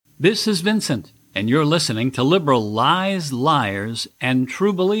This is Vincent, and you're listening to Liberal Lies, Liars, and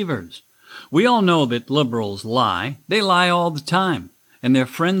True Believers. We all know that liberals lie. They lie all the time, and their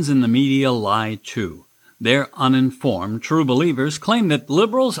friends in the media lie too. Their uninformed true believers claim that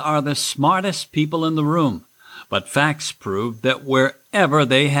liberals are the smartest people in the room, but facts prove that wherever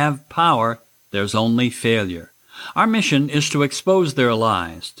they have power, there's only failure. Our mission is to expose their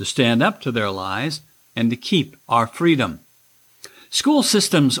lies, to stand up to their lies, and to keep our freedom. School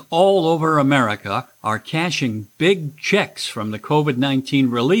systems all over America are cashing big checks from the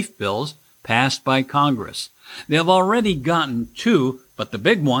COVID-19 relief bills passed by Congress. They have already gotten two, but the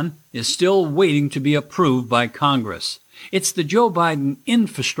big one is still waiting to be approved by Congress. It's the Joe Biden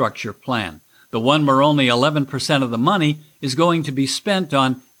infrastructure plan, the one where only 11% of the money is going to be spent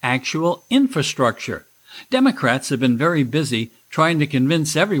on actual infrastructure. Democrats have been very busy trying to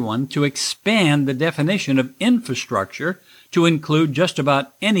convince everyone to expand the definition of infrastructure to include just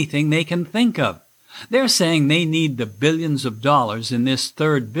about anything they can think of. They're saying they need the billions of dollars in this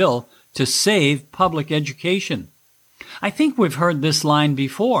third bill to save public education. I think we've heard this line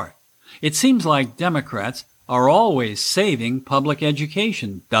before. It seems like Democrats are always saving public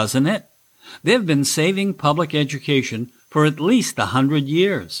education, doesn't it? They've been saving public education for at least 100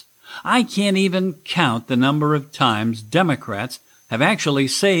 years. I can't even count the number of times Democrats have actually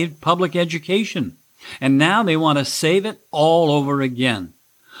saved public education. And now they want to save it all over again.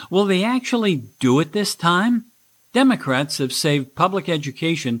 Will they actually do it this time? Democrats have saved public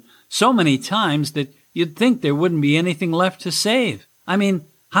education so many times that you'd think there wouldn't be anything left to save. I mean,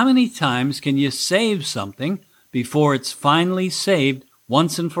 how many times can you save something before it's finally saved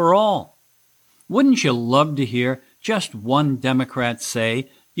once and for all? Wouldn't you love to hear just one Democrat say,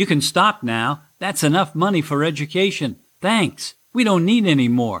 "You can stop now. That's enough money for education. Thanks. We don't need any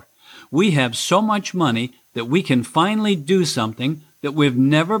more. We have so much money that we can finally do something that we've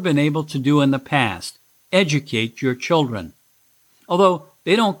never been able to do in the past. Educate your children." Although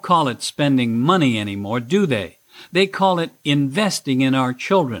they don't call it spending money anymore, do they? They call it investing in our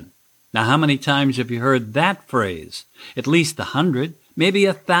children. Now, how many times have you heard that phrase? At least 100, maybe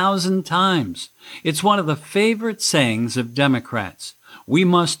 1,000 times. It's one of the favorite sayings of Democrats. We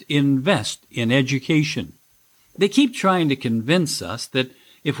must invest in education. They keep trying to convince us that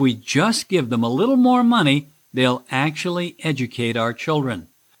if we just give them a little more money, they'll actually educate our children.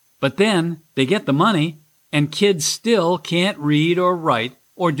 But then they get the money, and kids still can't read or write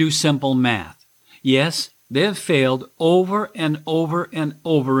or do simple math. Yes, they've failed over and over and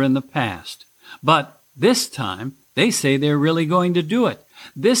over in the past. But this time, they say they're really going to do it.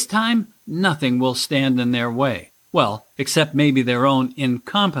 This time, nothing will stand in their way. Well, except maybe their own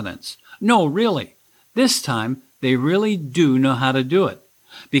incompetence. No, really. This time, they really do know how to do it.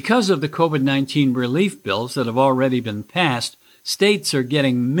 Because of the COVID-19 relief bills that have already been passed, states are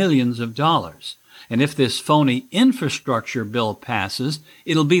getting millions of dollars. And if this phony infrastructure bill passes,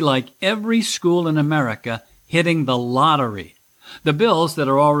 it'll be like every school in America hitting the lottery. The bills that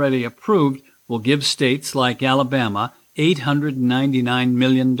are already approved will give states like Alabama $899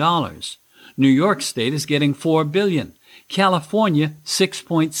 million. New York State is getting $4 billion. California,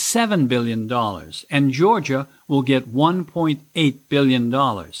 $6.7 billion, and Georgia will get $1.8 billion.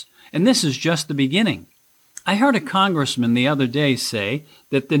 And this is just the beginning. I heard a congressman the other day say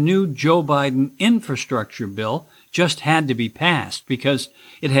that the new Joe Biden infrastructure bill just had to be passed because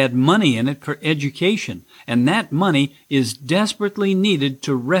it had money in it for education, and that money is desperately needed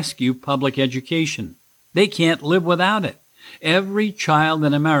to rescue public education. They can't live without it. Every child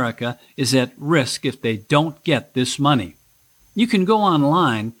in America is at risk if they don't get this money. You can go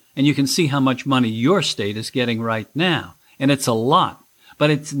online and you can see how much money your state is getting right now, and it's a lot, but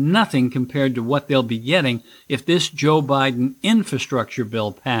it's nothing compared to what they'll be getting if this Joe Biden infrastructure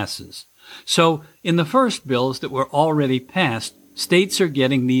bill passes. So, in the first bills that were already passed, states are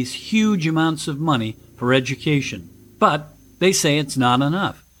getting these huge amounts of money for education. But they say it's not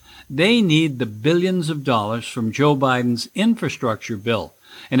enough. They need the billions of dollars from Joe Biden's infrastructure bill.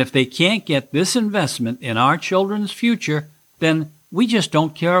 And if they can't get this investment in our children's future, then we just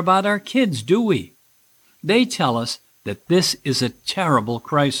don't care about our kids, do we? They tell us that this is a terrible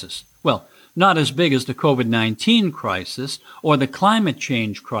crisis. Well, not as big as the COVID-19 crisis or the climate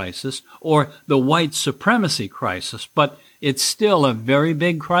change crisis or the white supremacy crisis, but it's still a very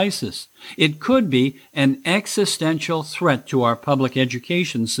big crisis. It could be an existential threat to our public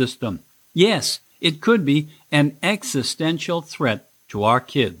education system. Yes, it could be an existential threat to our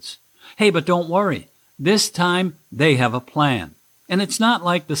kids. Hey, but don't worry. This time, they have a plan. And it's not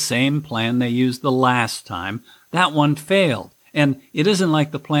like the same plan they used the last time. That one failed. And it isn't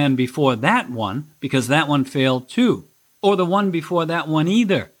like the plan before that one, because that one failed too. Or the one before that one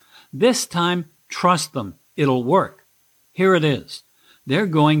either. This time, trust them. It'll work. Here it is. They're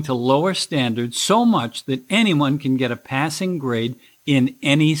going to lower standards so much that anyone can get a passing grade in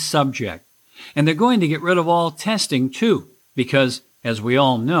any subject. And they're going to get rid of all testing, too, because, as we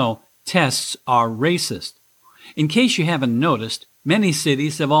all know, tests are racist. In case you haven't noticed, many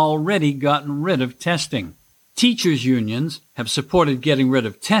cities have already gotten rid of testing. Teachers' unions have supported getting rid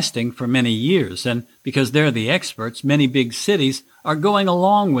of testing for many years, and because they're the experts, many big cities are going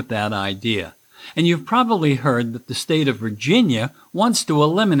along with that idea. And you've probably heard that the state of Virginia wants to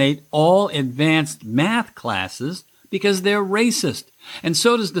eliminate all advanced math classes because they're racist, and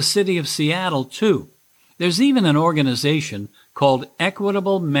so does the city of Seattle, too. There's even an organization called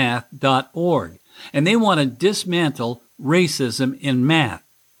EquitableMath.org, and they want to dismantle racism in math.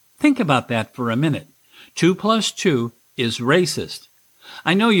 Think about that for a minute. 2 plus 2 is racist.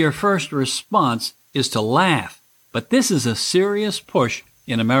 I know your first response is to laugh, but this is a serious push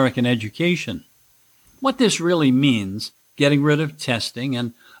in American education. What this really means, getting rid of testing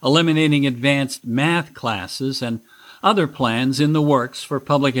and eliminating advanced math classes and other plans in the works for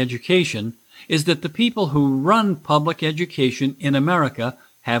public education, is that the people who run public education in America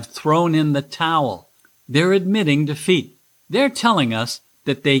have thrown in the towel. They're admitting defeat. They're telling us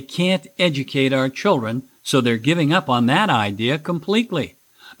that they can't educate our children, so they're giving up on that idea completely.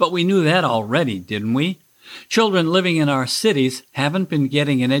 But we knew that already, didn't we? Children living in our cities haven't been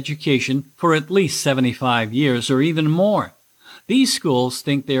getting an education for at least 75 years or even more. These schools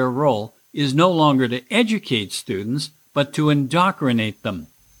think their role is no longer to educate students, but to indoctrinate them.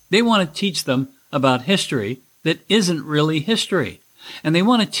 They want to teach them about history that isn't really history. And they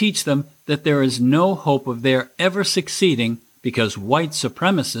want to teach them that there is no hope of their ever succeeding because white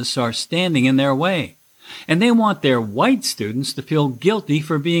supremacists are standing in their way. And they want their white students to feel guilty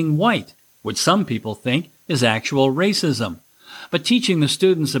for being white, which some people think is actual racism. But teaching the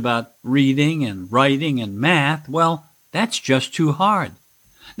students about reading and writing and math, well, that's just too hard.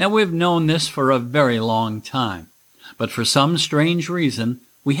 Now, we've known this for a very long time, but for some strange reason,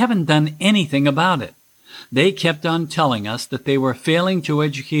 we haven't done anything about it. They kept on telling us that they were failing to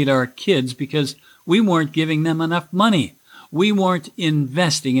educate our kids because we weren't giving them enough money. We weren't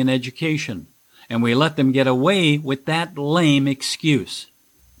investing in education, and we let them get away with that lame excuse.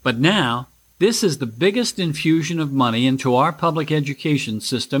 But now, this is the biggest infusion of money into our public education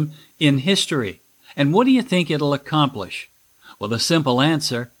system in history. And what do you think it'll accomplish? Well, the simple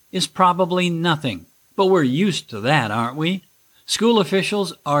answer is probably nothing. But we're used to that, aren't we? School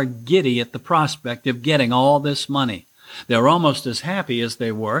officials are giddy at the prospect of getting all this money. They're almost as happy as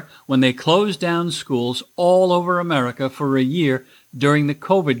they were when they closed down schools all over America for a year during the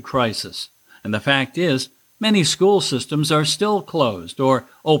COVID crisis. And the fact is, many school systems are still closed or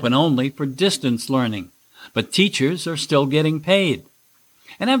open only for distance learning. But teachers are still getting paid.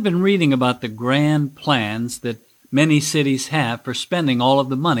 And I've been reading about the grand plans that many cities have for spending all of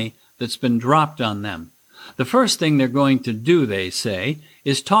the money that's been dropped on them. The first thing they're going to do, they say,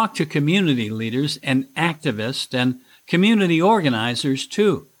 is talk to community leaders and activists and community organizers,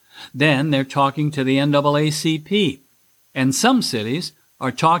 too. Then they're talking to the NAACP. And some cities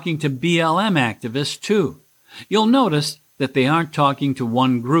are talking to BLM activists, too. You'll notice that they aren't talking to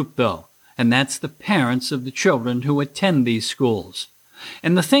one group, though, and that's the parents of the children who attend these schools.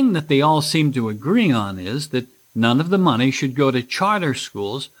 And the thing that they all seem to agree on is that none of the money should go to charter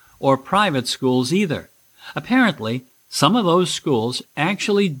schools or private schools either. Apparently, some of those schools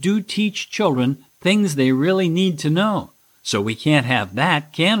actually do teach children things they really need to know. So we can't have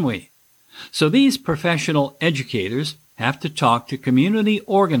that, can we? So these professional educators have to talk to community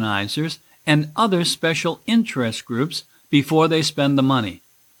organizers and other special interest groups before they spend the money.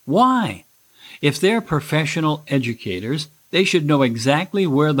 Why? If they're professional educators, they should know exactly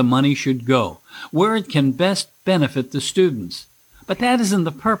where the money should go, where it can best benefit the students. But that isn't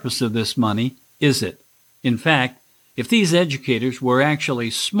the purpose of this money, is it? In fact, if these educators were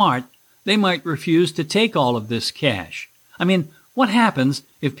actually smart, they might refuse to take all of this cash. I mean, what happens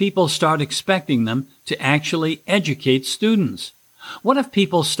if people start expecting them to actually educate students? What if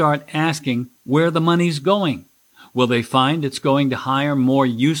people start asking where the money's going? Will they find it's going to hire more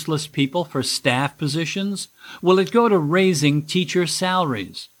useless people for staff positions? Will it go to raising teacher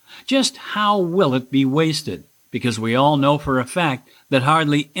salaries? Just how will it be wasted? Because we all know for a fact that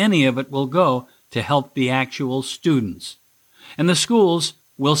hardly any of it will go to help the actual students. And the schools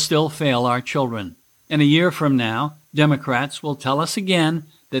will still fail our children. And a year from now, Democrats will tell us again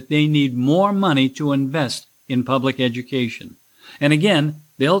that they need more money to invest in public education. And again,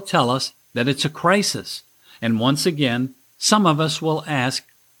 they'll tell us that it's a crisis. And once again, some of us will ask,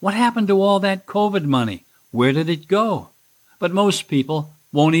 what happened to all that COVID money? Where did it go? But most people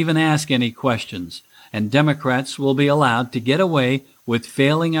won't even ask any questions, and Democrats will be allowed to get away with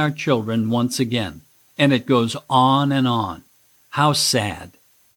failing our children once again. And it goes on and on. How sad.